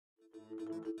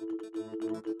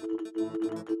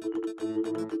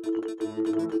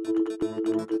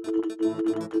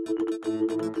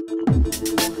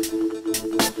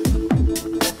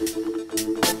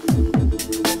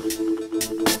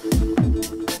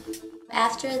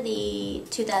After the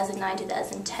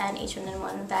 2009-2010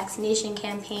 H1N1 vaccination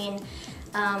campaign,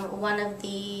 one of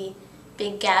the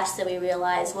big gaps that we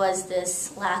realized was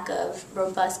this lack of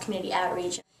robust community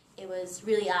outreach. It was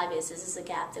really obvious this is a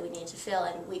gap that we need to fill,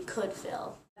 and we could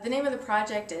fill. The name of the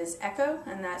project is ECHO,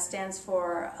 and that stands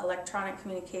for Electronic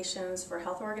Communications for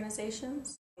Health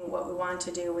Organizations. What we wanted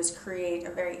to do was create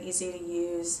a very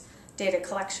easy-to-use data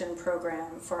collection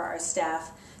program for our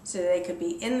staff so that they could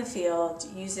be in the field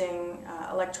using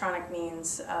electronic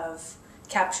means of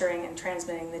capturing and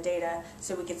transmitting the data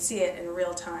so we could see it in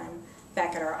real time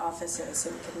back at our offices, so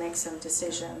we could make some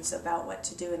decisions about what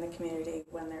to do in the community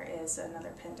when there is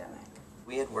another pandemic.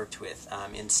 We had worked with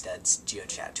InSTEDD's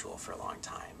GeoChat tool for a long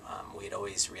time. We had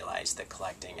always realized that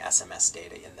collecting SMS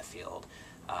data in the field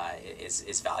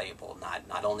is valuable,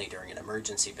 not only during an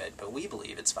emergency, but we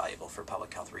believe it's valuable for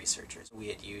public health researchers. We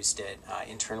had used it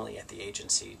internally at the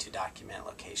agency to document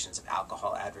locations of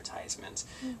alcohol advertisements.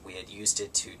 We had used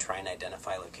it to try and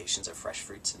identify locations of fresh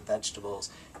fruits and vegetables,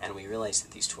 and we realized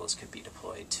that these tools could be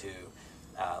deployed to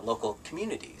local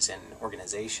communities and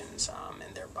organizations,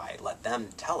 and thereby let them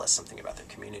tell us something about their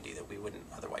community that we wouldn't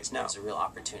otherwise know. It's a real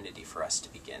opportunity for us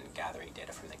to begin gathering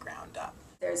data from the ground up.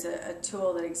 There's a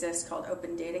tool that exists called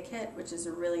Open Data Kit, which is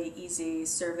a really easy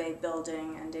survey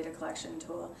building and data collection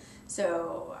tool.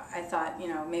 So I thought,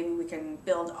 maybe we can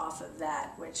build off of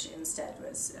that, which InSTEDD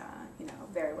was,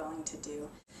 very willing to do.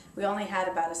 We only had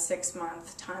about a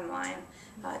 6-month timeline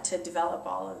to develop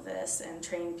all of this and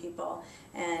train people.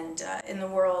 And in the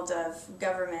world of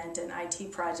government and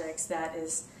IT projects, that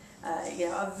is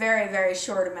a very, very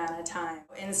short amount of time.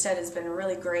 InSTEDD has been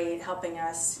really great helping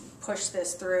us push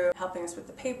this through, helping us with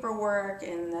the paperwork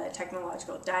and the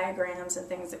technological diagrams and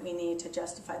things that we need to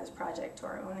justify this project to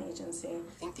our own agency.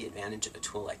 I think the advantage of a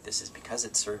tool like this is because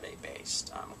it's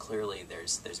survey-based. Clearly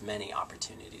there's many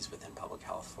opportunities within public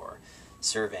health for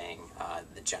surveying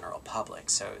the general public.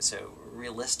 So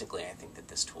realistically, I think that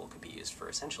this tool could be used for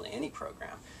essentially any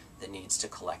program that needs to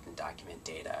collect and document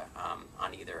data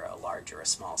on either a large or a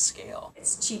small scale.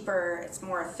 It's cheaper, it's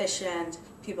more efficient,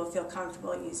 people feel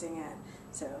comfortable using it,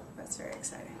 so that's very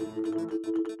exciting.